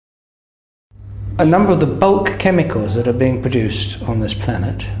A number of the bulk chemicals that are being produced on this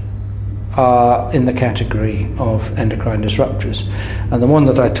planet are in the category of endocrine disruptors. And the one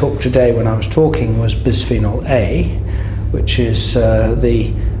that I talked today when I was talking was Bisphenol A, which is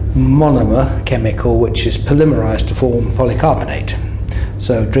the monomer chemical which is polymerized to form polycarbonate.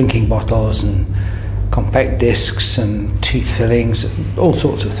 So drinking bottles and compact discs and teeth fillings, all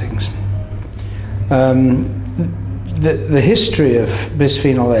sorts of things. The history of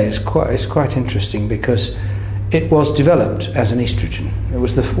bisphenol A is quite interesting because it was developed as an estrogen. It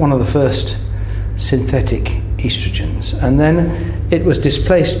was one of the first synthetic estrogens, and then it was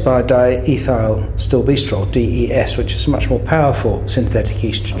displaced by diethyl stilbestrol, DES, which is a much more powerful synthetic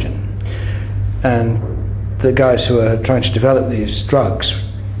estrogen. And the guys who were trying to develop these drugs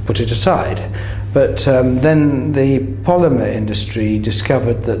put it aside. But then the polymer industry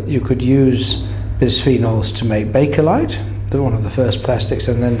discovered that you could use bisphenols to make bakelite, one of the first plastics,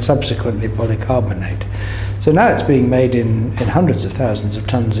 and then subsequently polycarbonate. So now it's being made in hundreds of thousands of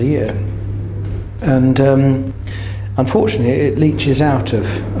tons a year. And unfortunately it leaches out of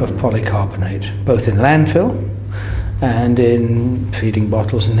polycarbonate, both in landfill and in feeding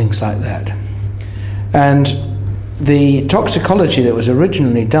bottles and things like that. And the toxicology that was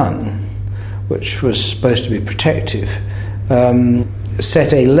originally done, which was supposed to be protective,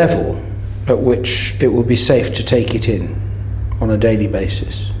 set a level at which it would be safe to take it in on a daily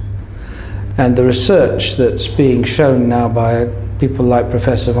basis. And the research that's being shown now by people like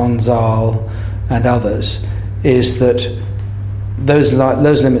Professor von Zaal and others is that those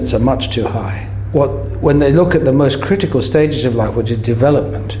limits are much too high. When they look at the most critical stages of life, which is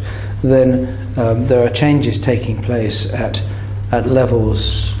development, then there are changes taking place at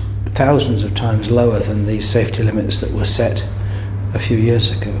levels thousands of times lower than these safety limits that were set a few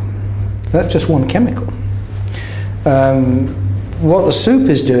years ago. That's just one chemical. What the soup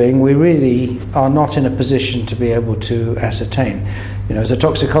is doing, we really are not in a position to be able to ascertain. You know, as a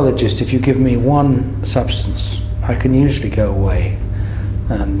toxicologist, if you give me one substance, I can usually go away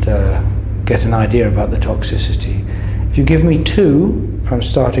and get an idea about the toxicity. If you give me two, I'm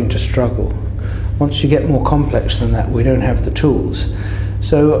starting to struggle. Once you get more complex than that, we don't have the tools.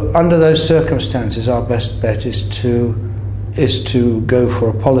 So under those circumstances, our best bet is to go for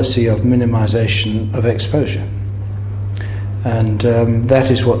a policy of minimization of exposure. And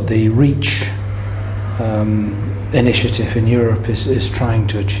that is what the REACH initiative in Europe is trying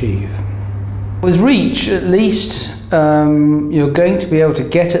to achieve. With REACH, at least, you're going to be able to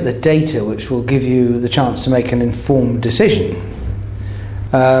get at the data which will give you the chance to make an informed decision.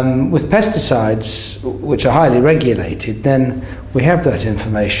 With pesticides, which are highly regulated, then we have that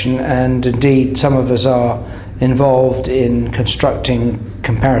information, and indeed some of us are involved in constructing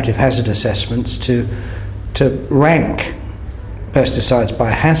comparative hazard assessments to rank pesticides by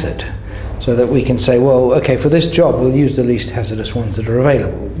hazard, so that we can say, well, okay, for this job we'll use the least hazardous ones that are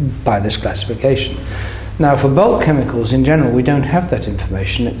available by this classification. Now, for bulk chemicals in general, we don't have that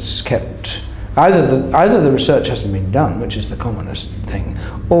information. It's kept, either the research hasn't been done, which is the commonest thing,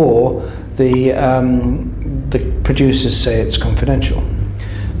 or the producers say it's confidential.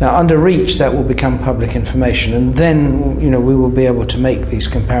 Now, under REACH, that will become public information, and then we will be able to make these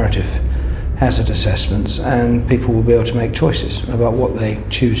comparative hazard assessments, and people will be able to make choices about what they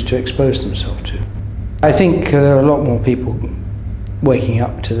choose to expose themselves to. I think there are a lot more people waking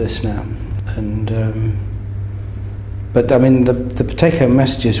up to this now, and but I mean the take-home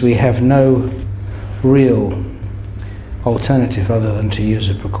message is we have no real alternative other than to use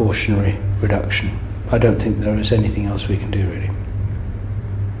a precautionary reduction. I don't think there is anything else we can do really.